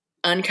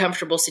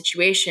uncomfortable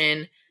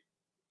situation,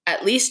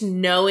 at least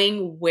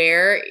knowing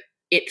where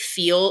it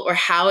feels or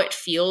how it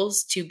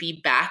feels to be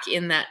back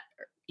in that,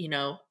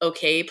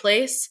 okay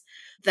place,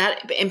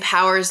 that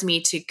empowers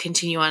me to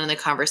continue on in the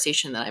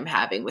conversation that I'm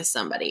having with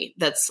somebody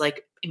that's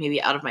like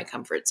maybe out of my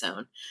comfort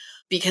zone.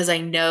 Because I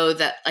know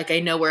that, like,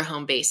 I know where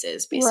home base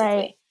is, basically.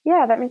 Right.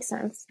 Yeah, that makes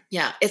sense.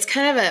 Yeah. It's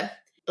kind of a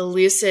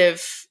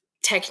elusive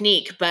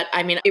technique, but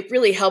I mean, it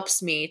really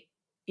helps me,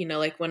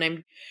 like when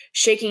I'm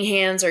shaking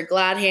hands or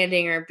glad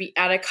handing or be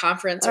at a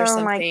conference or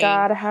something. Oh my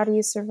God. How do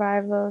you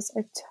survive those?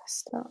 I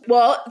just don't.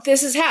 Well,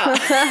 this is how.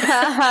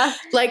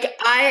 Like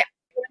when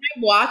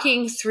I'm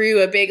walking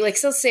through a big, like,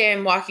 so say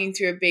I'm walking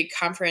through a big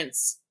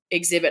conference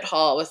exhibit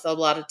hall with a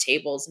lot of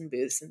tables and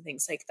booths and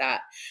things like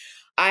that.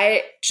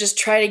 I just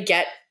try to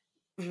get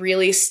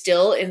really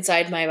still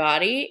inside my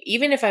body.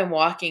 Even if I'm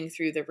walking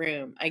through the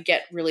room, I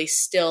get really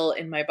still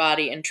in my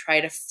body and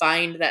try to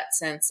find that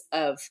sense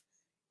of,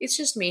 it's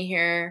just me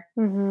here.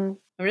 I'm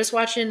just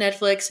watching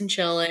Netflix and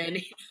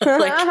chilling,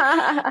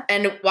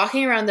 and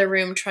walking around the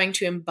room trying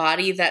to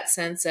embody that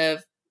sense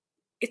of,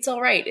 it's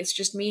all right, it's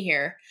just me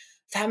here.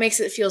 That makes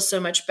it feel so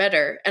much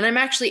better. And I'm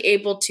actually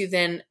able to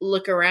then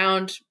look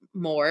around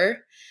more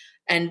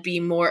and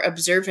be more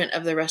observant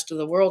of the rest of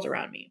the world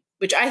around me,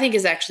 which I think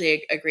is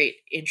actually a great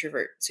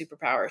introvert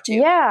superpower too.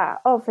 Yeah.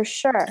 Oh, for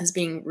sure. As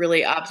being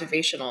really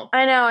observational.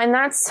 I know. And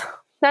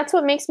that's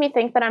what makes me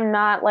think that I'm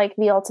not like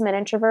the ultimate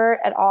introvert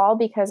at all,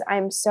 because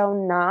I'm so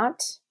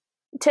not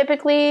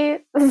typically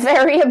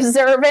very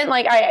observant.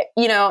 Like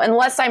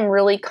unless I'm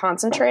really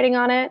concentrating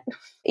on it,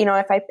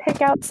 if I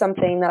pick out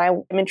something that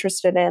I'm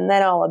interested in,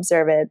 then I'll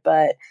observe it.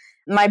 But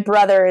my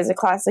brother is a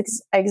classic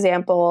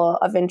example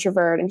of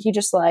introvert, and he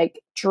just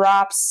like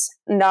drops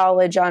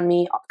knowledge on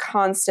me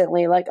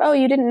constantly. Like, oh,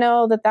 you didn't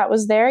know that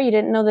was there? You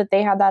didn't know that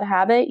they had that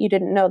habit? You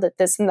didn't know that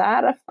this and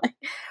that? I'm like,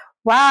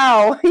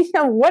 wow,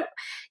 what?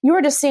 You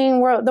were just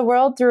seeing the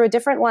world through a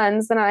different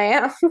lens than I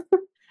am.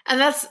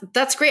 And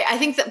that's great. I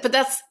think but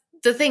that's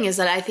the thing, is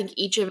that I think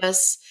each of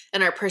us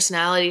and our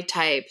personality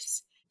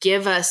types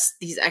give us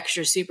these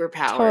extra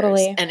superpowers.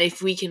 Totally. And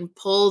if we can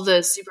pull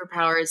those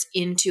superpowers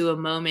into a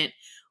moment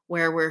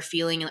where we're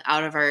feeling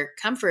out of our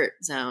comfort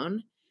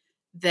zone,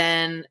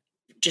 then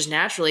just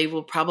naturally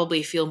we'll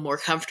probably feel more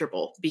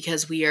comfortable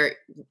because we are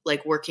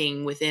like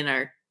working within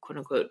our quote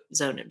unquote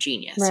zone of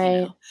genius.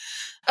 Right.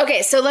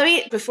 Okay. So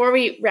before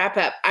we wrap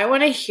up, I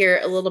want to hear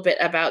a little bit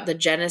about the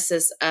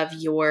genesis of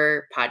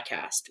your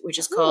podcast, which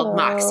is called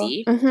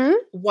Moxie.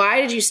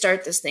 Why did you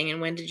start this thing and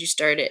when did you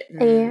start it?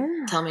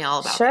 And tell me all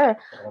about it. Sure.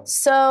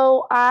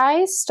 So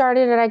I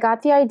started it. I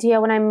got the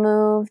idea when I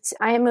moved.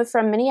 I had moved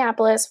from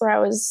Minneapolis, where I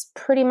was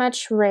pretty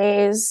much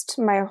raised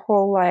my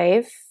whole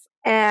life,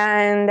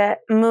 and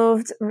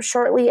moved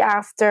shortly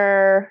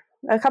after,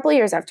 a couple of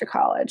years after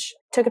college.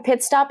 Took a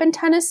pit stop in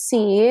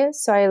Tennessee.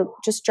 So I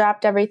just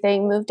dropped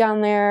everything, moved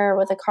down there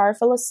with a car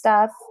full of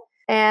stuff.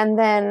 And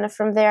then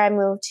from there, I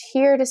moved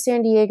here to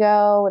San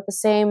Diego with the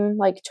same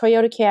like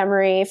Toyota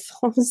Camry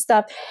full of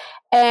stuff.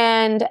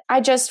 And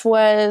I just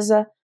was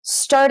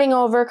starting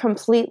over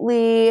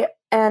completely.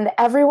 And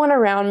everyone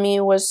around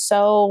me was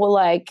so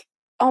like,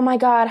 oh my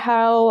God,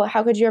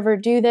 how could you ever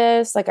do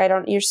this? Like,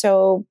 you're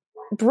so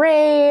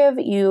brave.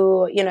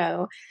 You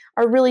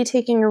are really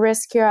taking a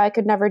risk here. I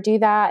could never do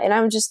that. And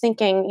I'm just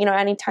thinking,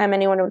 anytime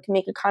anyone would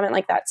make a comment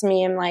like that to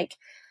me, I'm like,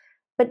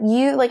 but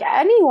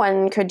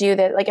anyone could do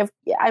that. Like, if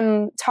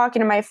I'm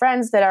talking to my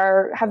friends that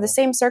have the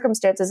same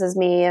circumstances as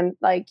me, and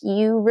like,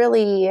 you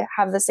really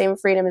have the same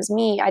freedom as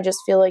me. I just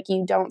feel like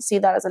you don't see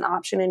that as an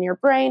option in your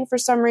brain for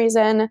some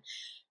reason.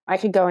 I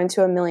could go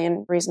into a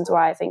million reasons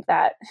why I think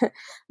that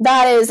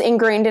that is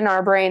ingrained in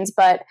our brains,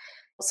 but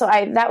so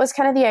that was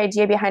kind of the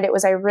idea behind it.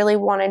 Was I really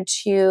wanted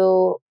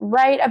to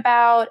write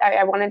about,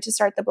 I wanted to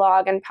start the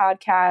blog and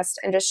podcast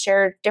and just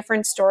share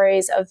different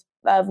stories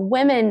of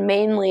women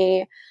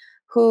mainly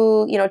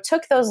who,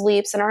 took those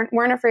leaps and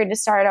weren't afraid to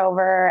start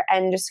over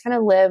and just kind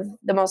of live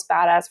the most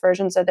badass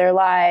versions of their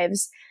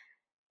lives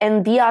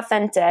and be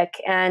authentic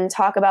and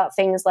talk about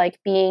things like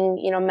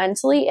being,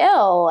 mentally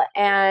ill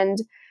and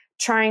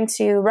trying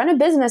to run a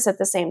business at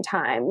the same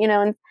time,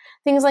 and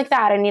things like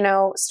that. And,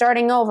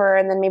 starting over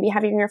and then maybe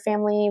having your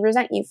family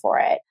resent you for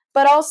it.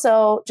 But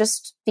also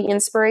just the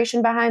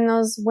inspiration behind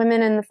those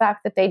women and the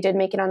fact that they did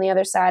make it on the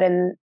other side.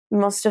 And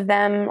most of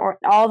them, or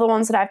all the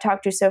ones that I've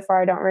talked to so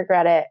far, don't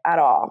regret it at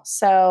all.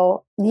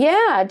 So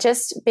yeah,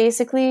 just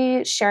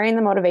basically sharing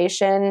the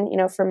motivation,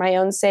 for my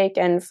own sake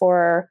and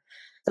for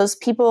those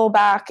people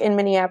back in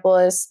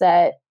Minneapolis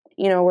that,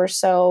 were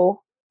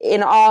so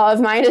in awe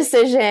of my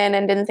decision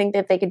and didn't think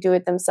that they could do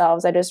it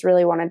themselves. I just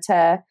really wanted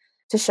to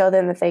show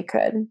them that they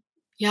could.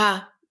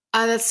 Yeah.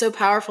 That's so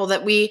powerful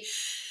that we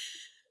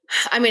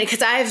I mean,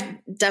 because I've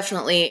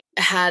definitely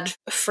had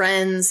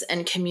friends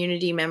and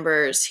community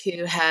members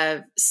who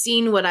have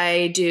seen what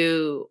I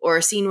do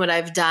or seen what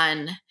I've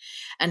done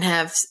and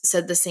have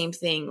said the same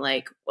thing,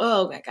 like,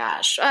 oh my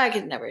gosh, I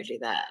could never do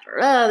that. Or,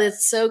 oh,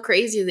 it's so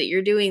crazy that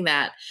you're doing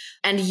that.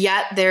 And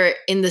yet they're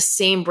in the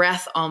same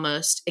breath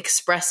almost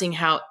expressing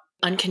how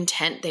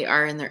uncontent they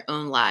are in their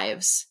own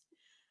lives.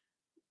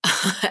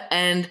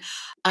 And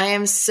I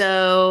am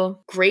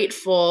so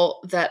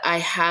grateful that I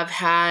have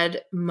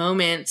had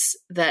moments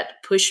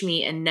that push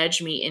me and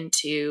nudge me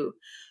into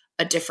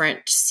a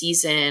different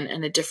season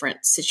and a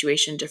different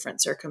situation,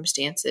 different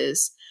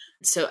circumstances.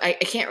 So I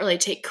can't really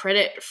take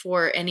credit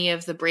for any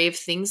of the brave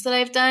things that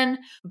I've done,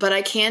 but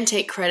I can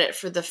take credit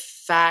for the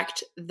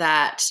fact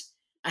that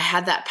I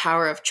had that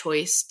power of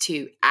choice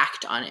to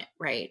act on it,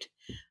 right?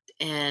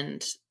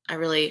 And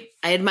I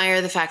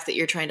admire the fact that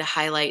you're trying to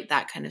highlight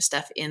that kind of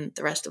stuff in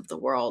the rest of the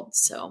world.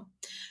 So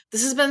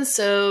this has been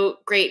so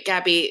great,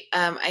 Gabby.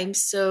 I'm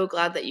so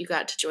glad that you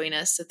got to join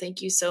us. So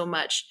thank you so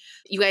much.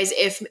 You guys,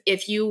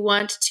 if you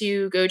want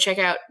to go check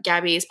out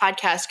Gabby's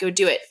podcast, go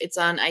do it. It's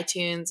on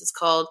iTunes. It's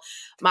called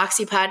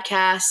Moxie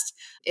Podcast.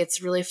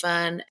 It's really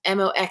fun.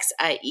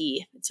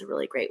 Moxie. It's a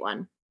really great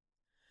one.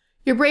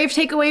 Your brave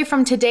takeaway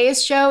from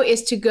today's show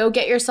is to go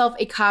get yourself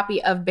a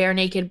copy of Bare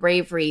Naked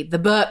Bravery, the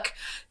book.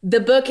 The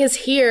book is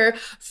here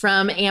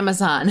from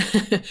Amazon.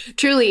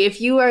 Truly,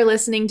 if you are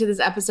listening to this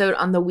episode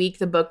on the week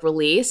the book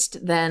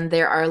released, then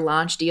there are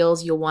launch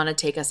deals you'll want to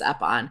take us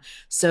up on.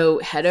 So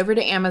head over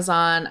to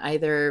Amazon,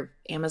 either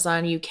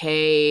Amazon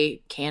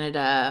UK,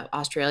 Canada,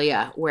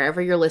 Australia,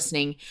 wherever you're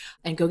listening,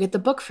 and go get the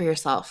book for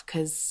yourself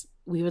because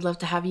we would love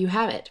to have you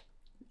have it.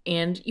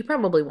 And you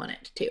probably want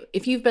it too.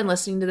 If you've been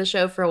listening to the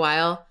show for a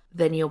while,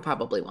 then you'll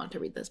probably want to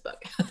read this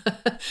book.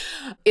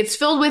 It's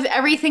filled with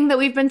everything that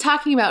we've been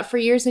talking about for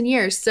years and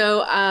years.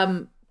 So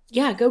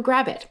yeah, go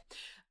grab it.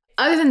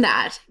 Other than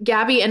that,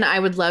 Gabby and I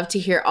would love to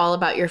hear all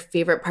about your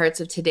favorite parts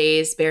of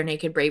today's Bare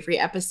Naked Bravery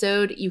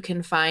episode. You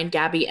can find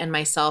Gabby and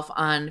myself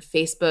on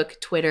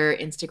Facebook, Twitter,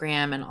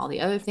 Instagram, and all the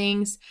other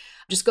things.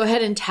 Just go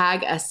ahead and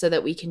tag us so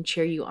that we can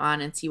cheer you on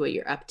and see what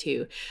you're up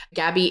to.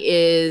 Gabby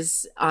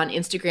is on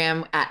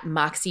Instagram at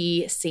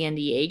Moxie San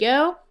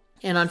Diego.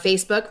 And on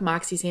Facebook,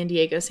 Moxie San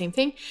Diego, same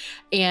thing.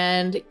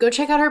 And go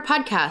check out her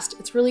podcast.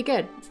 It's really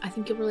good. I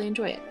think you'll really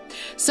enjoy it.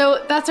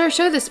 So that's our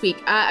show this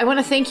week. I want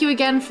to thank you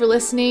again for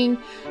listening.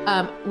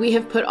 We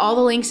have put all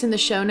the links in the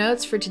show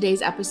notes for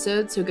today's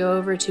episode. So go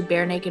over to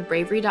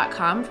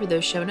barenakedbravery.com for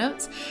those show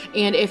notes.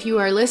 And if you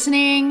are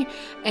listening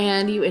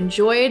and you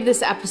enjoyed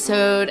this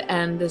episode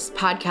and this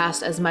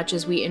podcast as much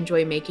as we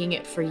enjoy making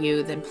it for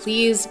you, then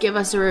please give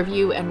us a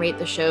review and rate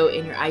the show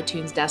in your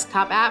iTunes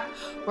desktop app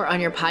or on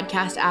your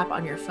podcast app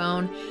on your phone.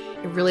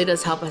 It really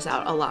does help us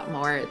out a lot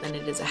more than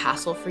it is a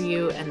hassle for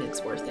you, and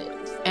it's worth it.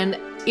 And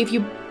if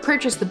you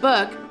purchase the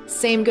book,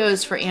 same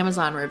goes for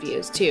Amazon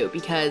reviews too,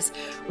 because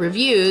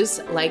reviews,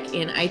 like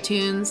in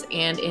iTunes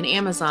and in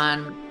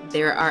Amazon,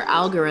 there are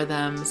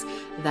algorithms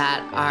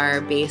that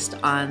are based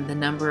on the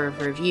number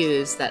of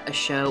reviews that a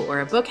show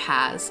or a book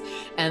has.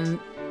 And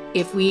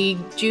if we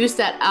juice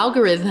that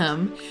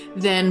algorithm,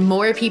 then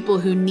more people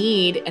who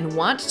need and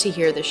want to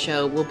hear the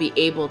show will be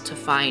able to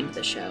find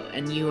the show,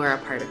 and you are a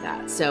part of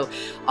that. So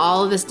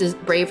all of this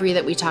bravery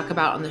that we talk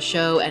about on the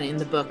show and in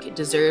the book, it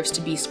deserves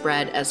to be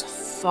spread as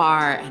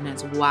far and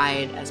as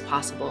wide as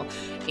possible,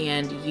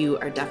 and you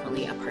are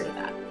definitely a part of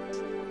that.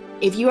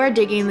 If you are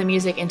digging the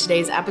music in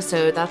today's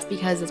episode, that's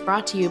because it's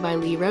brought to you by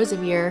Lee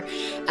Rosevere.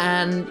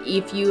 And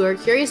if you are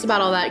curious about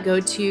all that, go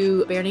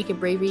to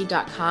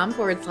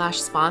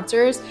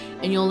barenakedbravery.com/sponsors,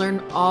 and you'll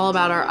learn all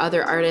about our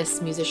other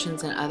artists,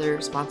 musicians, and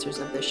other sponsors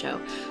of the show.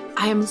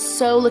 I am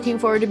so looking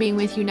forward to being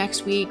with you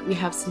next week. We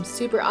have some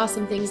super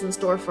awesome things in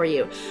store for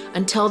you.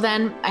 Until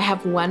then, I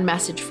have one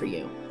message for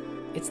you.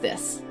 It's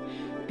this: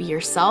 be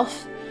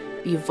yourself.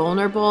 Be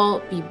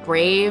vulnerable, be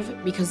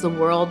brave, because the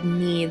world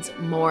needs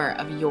more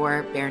of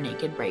your bare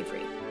naked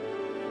bravery.